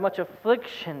you out of much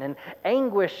affliction and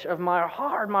anguish of my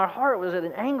heart. My heart was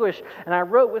in anguish, and I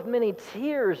wrote with many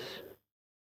tears.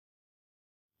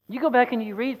 You go back and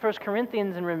you read 1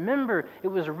 Corinthians and remember it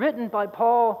was written by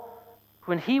Paul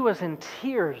when he was in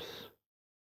tears.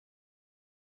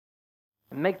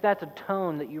 And make that the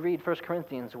tone that you read 1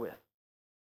 Corinthians with.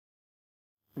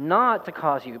 Not to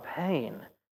cause you pain,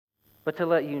 but to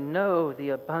let you know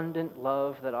the abundant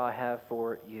love that I have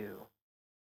for you.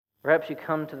 Perhaps you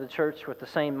come to the church with the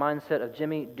same mindset of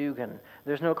Jimmy Dugan.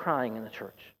 There's no crying in the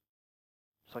church.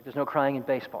 It's like there's no crying in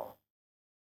baseball.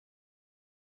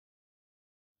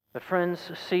 But friends,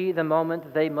 see the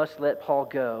moment they must let Paul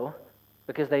go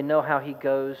because they know how he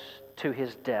goes to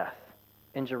his death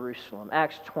in Jerusalem.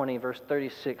 Acts 20, verse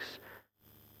 36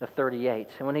 to 38.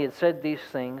 And when he had said these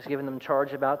things, given them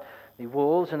charge about the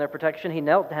wolves and their protection, he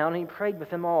knelt down and he prayed with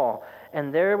them all.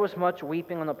 And there was much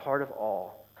weeping on the part of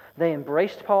all. They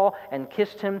embraced Paul and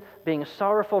kissed him, being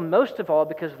sorrowful most of all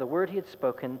because of the word he had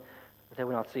spoken, that they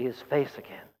would not see his face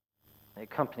again. They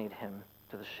accompanied him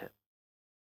to the ship.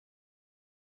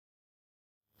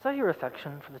 Is that your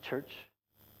affection for the church?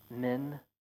 Men?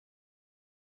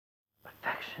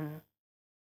 Affection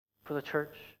for the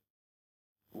church?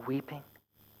 Weeping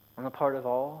on the part of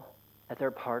all at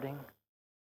their parting?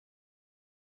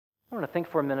 I want to think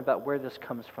for a minute about where this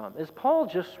comes from. Is Paul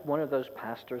just one of those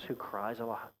pastors who cries a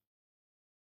lot?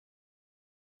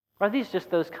 Are these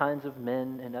just those kinds of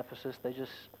men in Ephesus? They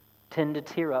just tend to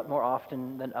tear up more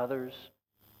often than others.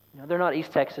 You know, they're not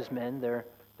East Texas men, they're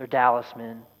Dallas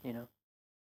men, you know.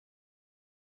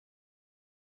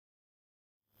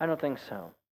 I don't think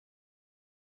so.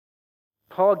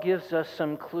 Paul gives us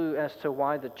some clue as to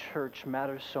why the church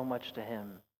matters so much to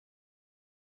him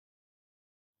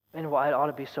and why it ought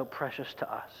to be so precious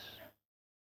to us.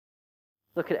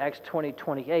 Look at Acts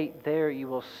 20:28. There you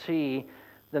will see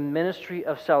the ministry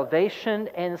of salvation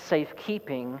and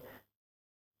safekeeping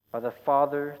by the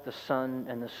Father, the Son,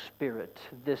 and the Spirit,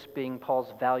 this being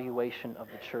Paul's valuation of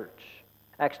the church.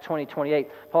 Acts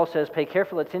 20:28, Paul says, "Pay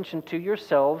careful attention to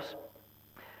yourselves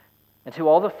and to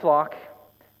all the flock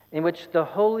in which the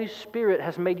Holy Spirit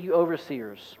has made you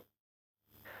overseers,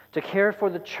 to care for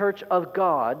the church of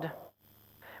God,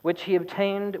 which he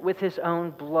obtained with his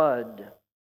own blood."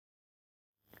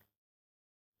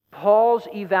 Paul's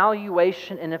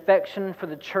evaluation and affection for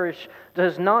the church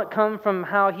does not come from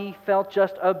how he felt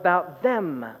just about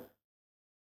them,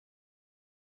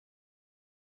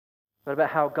 but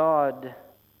about how God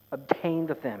obtained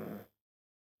them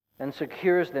and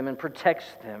secures them and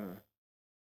protects them.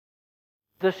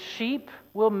 The sheep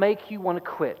will make you want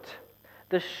to quit.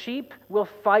 The sheep will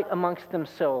fight amongst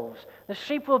themselves. The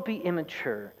sheep will be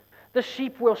immature. The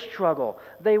sheep will struggle.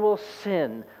 They will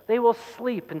sin. They will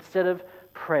sleep instead of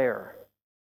prayer.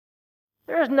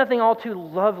 There is nothing all too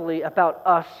lovely about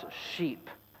us sheep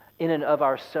in and of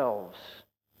ourselves.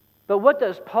 But what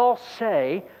does Paul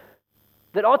say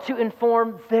that ought to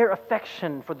inform their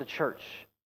affection for the church?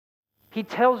 He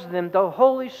tells them the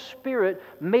Holy Spirit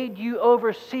made you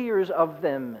overseers of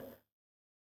them.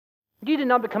 You did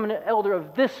not become an elder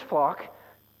of this flock.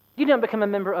 You did not become a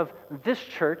member of this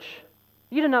church.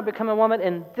 You did not become a woman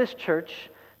in this church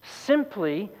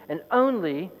simply and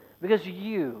only because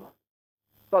you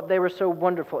thought they were so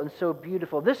wonderful and so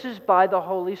beautiful. This is by the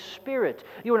Holy Spirit.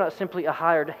 You are not simply a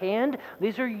hired hand.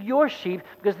 These are your sheep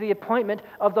because of the appointment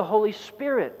of the Holy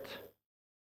Spirit.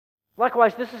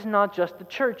 Likewise, this is not just the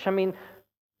church. I mean,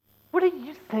 what do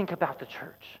you think about the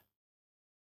church?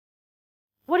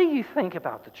 What do you think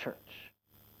about the church?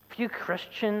 A few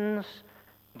Christians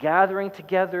gathering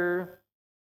together,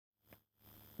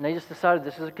 and they just decided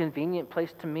this is a convenient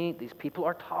place to meet. These people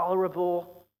are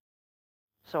tolerable,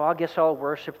 so I guess I'll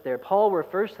worship there. Paul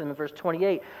refers to them in verse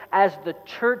 28 as the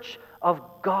church of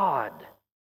God.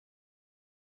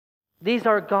 These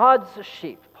are God's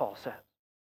sheep, Paul says.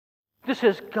 This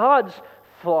is God's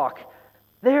flock.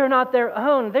 They're not their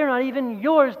own. They're not even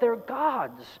yours. They're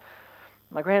God's.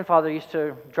 My grandfather used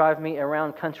to drive me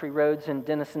around country roads in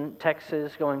Denison,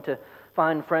 Texas, going to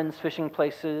find friends' fishing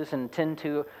places and tend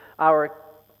to our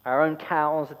own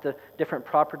cows at the different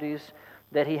properties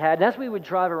that he had. And as we would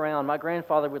drive around, my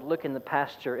grandfather would look in the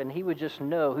pasture and he would just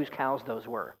know whose cows those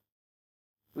were.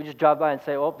 We'd just drive by and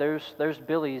say, "Oh, there's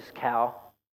Billy's cow.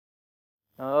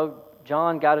 Oh,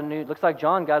 looks like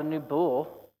John got a new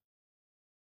bull."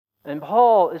 And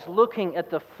Paul is looking at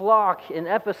the flock in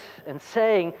Ephesus and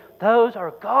saying, those are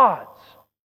God's.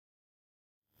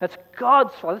 That's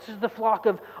God's flock. This is the flock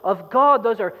of God.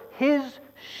 Those are His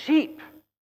sheep.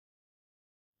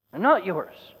 They're not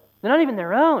yours. They're not even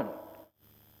their own.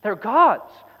 They're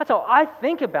God's. That's how I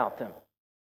think about them.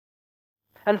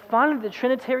 And finally, the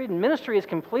Trinitarian ministry is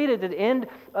completed at the end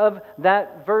of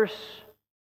that verse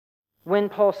when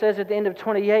Paul says at the end of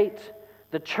 28,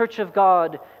 the church of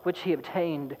God which he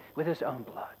obtained with his own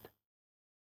blood.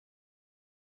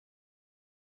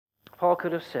 Paul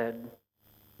could have said,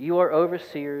 you are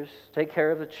overseers, take care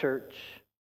of the church.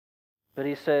 But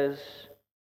he says,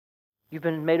 you've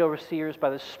been made overseers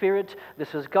by the Spirit.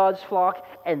 This is God's flock,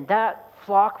 and that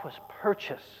flock was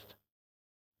purchased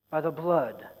by the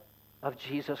blood of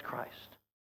Jesus Christ.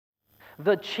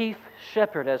 The chief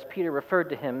shepherd, as Peter referred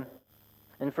to him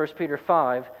in 1 Peter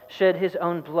 5, shed his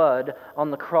own blood on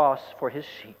the cross for his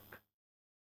sheep.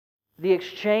 The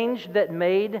exchange that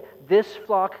made this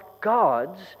flock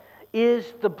God's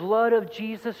is the blood of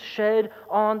Jesus shed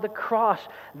on the cross.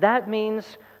 That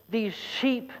means these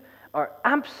sheep are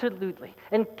absolutely,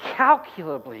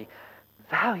 incalculably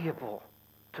valuable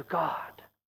to God.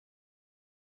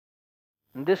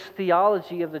 And this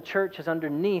theology of the church is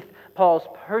underneath Paul's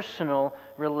personal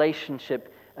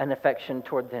relationship and affection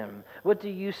toward them. What do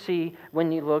you see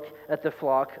when you look at the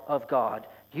flock of God?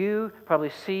 You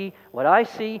probably see what I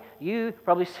see. You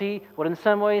probably see what in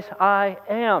some ways I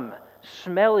am.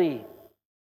 Smelly,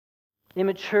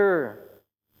 immature,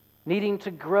 needing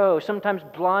to grow, sometimes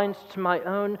blind to my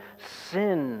own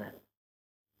sin,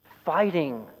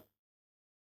 fighting.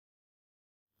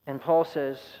 And Paul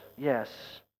says, yes,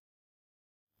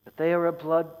 but they are a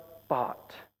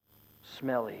blood-bought,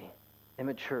 smelly,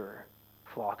 immature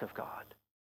flock of God.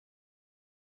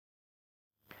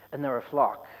 And they're a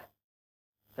flock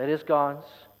that is God's,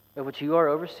 of which you are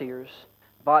overseers,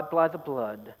 bought by the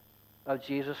blood of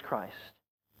Jesus Christ,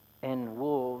 and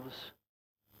wolves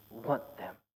want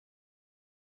them.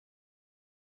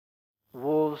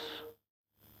 Wolves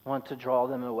want to draw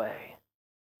them away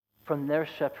from their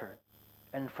shepherd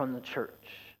and from the church.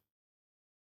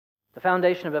 The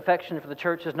foundation of affection for the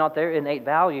church is not their innate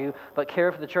value, but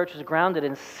care for the church is grounded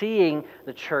in seeing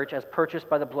the church as purchased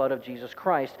by the blood of Jesus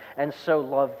Christ, and so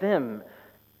love them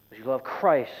as you love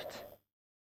Christ.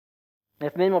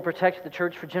 If men will protect the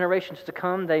church for generations to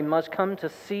come, they must come to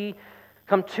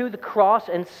the cross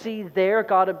and see there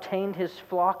God obtained his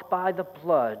flock by the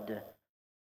blood.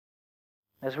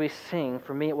 As we sing,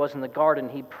 for me it was in the garden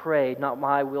he prayed, not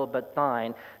my will but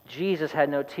thine. Jesus had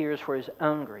no tears for his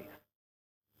own grief,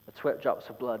 but sweat drops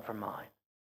of blood for mine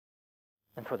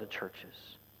and for the churches.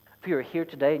 If you are here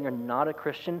today and you're not a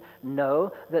Christian,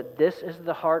 know that this is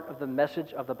the heart of the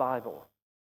message of the Bible.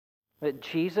 That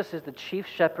Jesus is the chief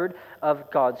shepherd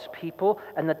of God's people,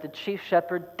 and that the chief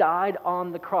shepherd died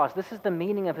on the cross. This is the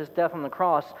meaning of his death on the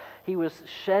cross. He was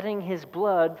shedding his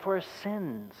blood for his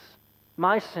sins.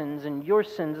 My sins and your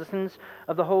sins, the sins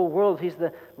of the whole world. He's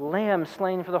the lamb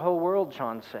slain for the whole world,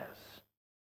 John says.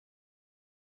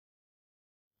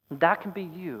 That can be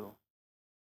you.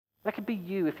 That could be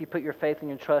you if you put your faith and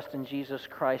your trust in Jesus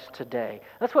Christ today.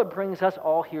 That's what brings us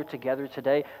all here together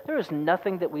today. There is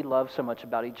nothing that we love so much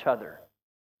about each other.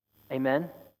 Amen?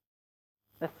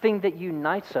 The thing that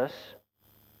unites us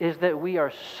is that we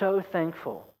are so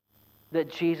thankful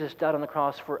that Jesus died on the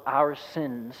cross for our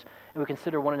sins, and we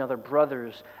consider one another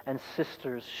brothers and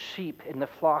sisters, sheep in the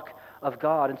flock of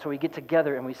God. And so we get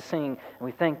together and we sing and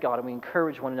we thank God and we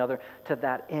encourage one another to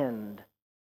that end.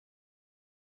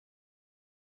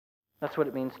 That's what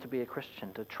it means to be a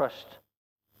Christian, to trust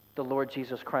the Lord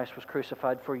Jesus Christ was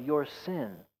crucified for your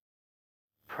sin.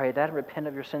 Pray that and repent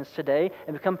of your sins today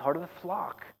and become part of the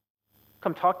flock.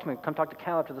 Come talk to me. Come talk to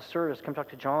Cal after the service. Come talk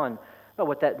to John about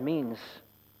what that means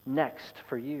next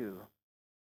for you.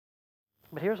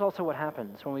 But here's also what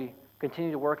happens when we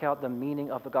continue to work out the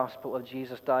meaning of the gospel of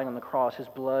Jesus dying on the cross, his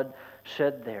blood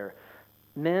shed there.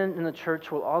 Men in the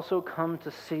church will also come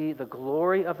to see the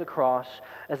glory of the cross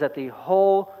as that the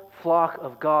whole flock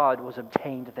of God was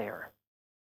obtained there.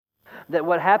 That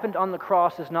what happened on the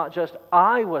cross is not just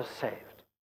I was saved.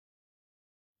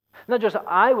 Not just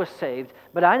I was saved,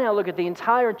 but I now look at the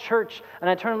entire church and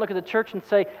I turn and look at the church and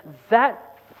say,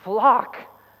 that flock,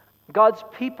 God's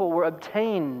people, were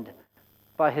obtained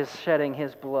by his shedding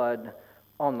his blood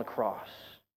on the cross.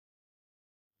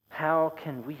 How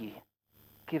can we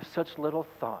give such little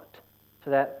thought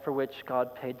to that for which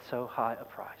God paid so high a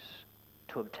price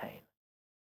to obtain?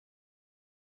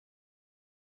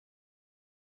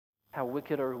 How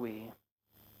wicked are we?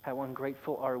 How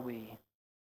ungrateful are we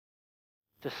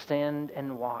to stand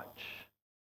and watch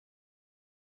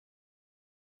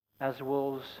as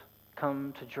wolves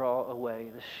come to draw away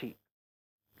the sheep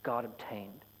God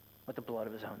obtained with the blood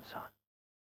of his own Son?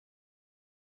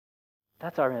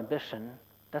 That's our ambition.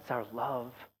 That's our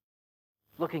love.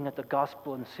 Looking at the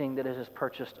gospel and seeing that it has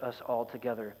purchased us all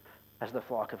together as the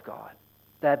flock of God.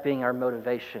 That being our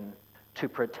motivation to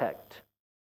protect.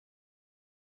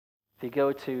 If you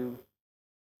go to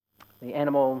the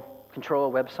animal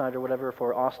control website or whatever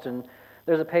for Austin,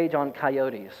 there's a page on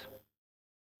coyotes,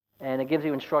 and it gives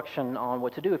you instruction on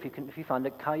what to do if you find a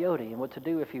coyote, and what to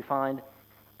do if you find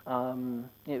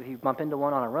if you bump into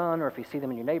one on a run, or if you see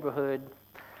them in your neighborhood.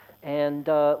 And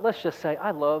let's just say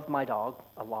I love my dog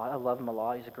a lot. I love him a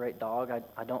lot. He's a great dog.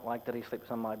 I don't like that he sleeps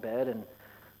on my bed,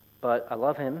 but I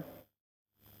love him.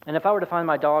 And if I were to find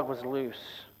my dog was loose,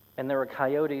 and there were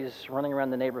coyotes running around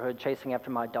the neighborhood chasing after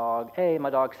my dog, A, my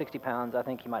dog's 60 pounds, I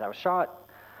think he might have a shot.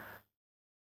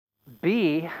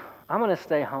 B, I'm going to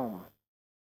stay home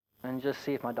and just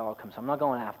see if my dog comes home. I'm not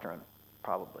going after him,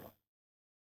 probably.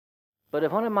 But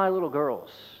if one of my little girls,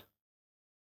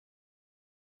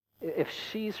 if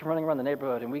she's running around the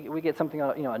neighborhood and we get something,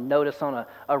 a notice on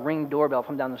a Ring doorbell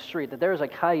from down the street that there's a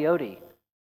coyote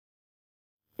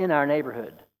in our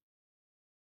neighborhood,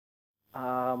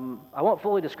 I won't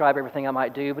fully describe everything I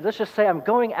might do, but let's just say I'm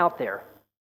going out there.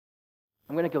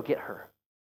 I'm going to go get her.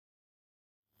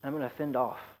 I'm going to fend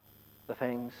off the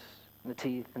fangs and the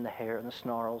teeth and the hair and the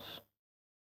snarls,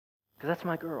 because that's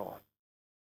my girl.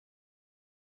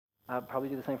 I'll probably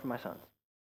do the same for my sons.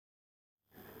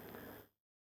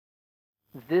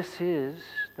 This is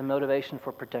the motivation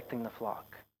for protecting the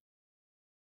flock.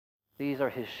 These are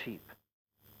his sheep,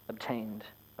 obtained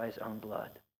by his own blood.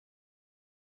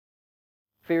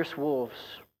 Fierce wolves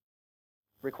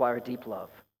require deep love.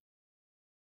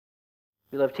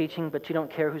 You love teaching, but you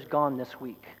don't care who's gone this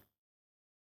week.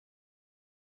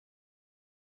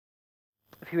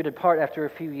 If you would depart after a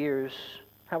few years,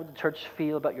 how would the church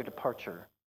feel about your departure?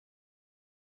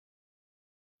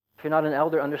 If you're not an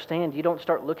elder, understand, you don't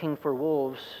start looking for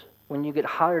wolves when you get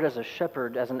hired as a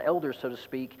shepherd, as an elder, so to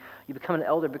speak. You become an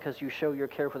elder because you show your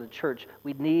care for the church.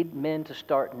 We need men to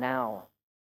start now,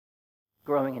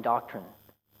 growing in doctrine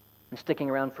and sticking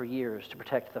around for years to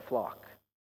protect the flock.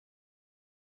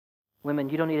 Women,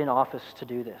 you don't need an office to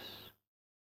do this.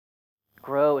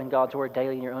 Grow in God's word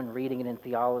daily in your own reading and in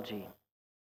theology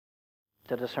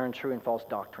to discern true and false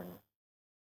doctrine.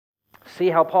 See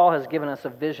how Paul has given us a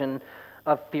vision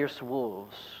of fierce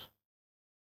wolves,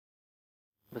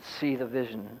 but see the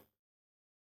vision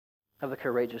of the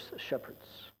courageous shepherds.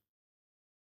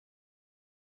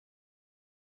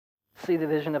 See the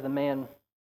vision of the man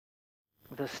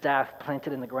with his staff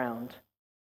planted in the ground,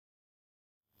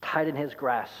 tight in his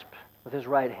grasp with his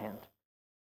right hand,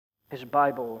 his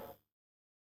Bible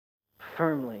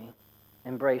firmly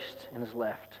embraced in his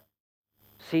left.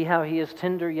 See how he is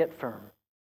tender yet firm,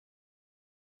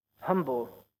 humble,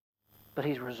 but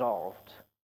he's resolved.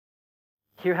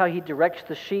 Hear how he directs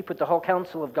the sheep with the whole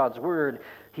counsel of God's word.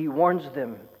 He warns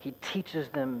them, he teaches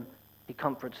them, he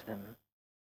comforts them.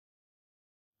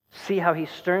 See how he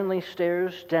sternly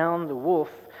stares down the wolf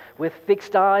with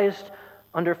fixed eyes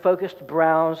under focused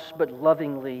brows, but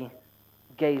lovingly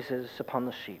gazes upon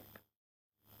the sheep.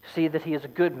 See that he is a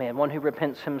good man, one who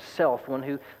repents himself, one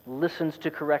who listens to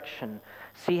correction.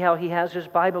 See how he has his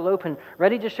Bible open,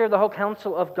 ready to share the whole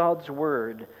counsel of God's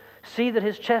word. See that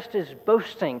his chest is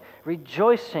boasting,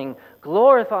 rejoicing,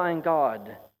 glorifying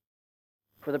God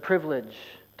for the privilege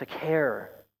to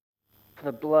care for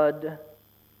the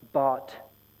blood-bought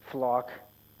flock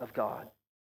of God.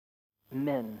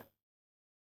 Men,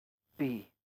 be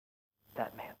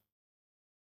that man.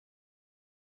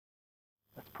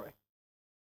 Let's pray.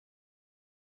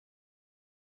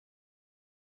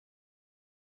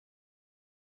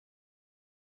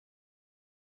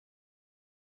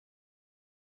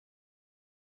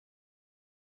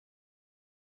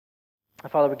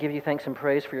 Father, we give you thanks and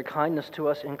praise for your kindness to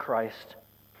us in Christ.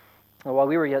 While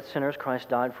we were yet sinners, Christ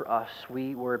died for us.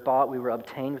 We were bought, we were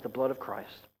obtained with the blood of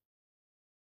Christ.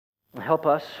 Help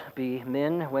us be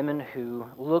men, women who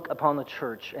look upon the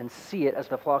church and see it as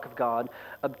the flock of God,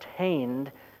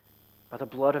 obtained by the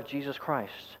blood of Jesus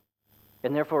Christ,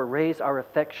 and therefore raise our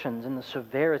affections in the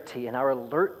severity and our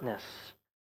alertness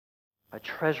by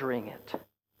treasuring it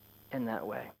in that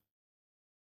way.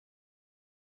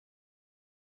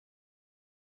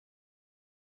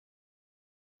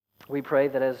 We pray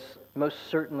that as most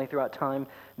certainly throughout time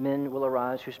men will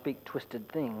arise who speak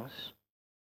twisted things,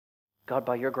 God,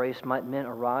 by your grace, might men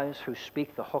arise who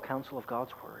speak the whole counsel of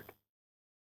God's word.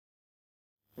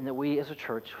 And that we as a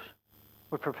church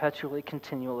would perpetually,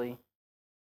 continually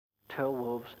tell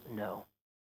wolves no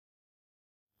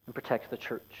and protect the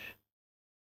church.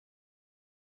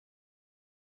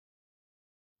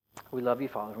 We love you,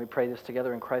 Father, and we pray this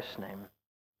together in Christ's name.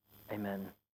 Amen.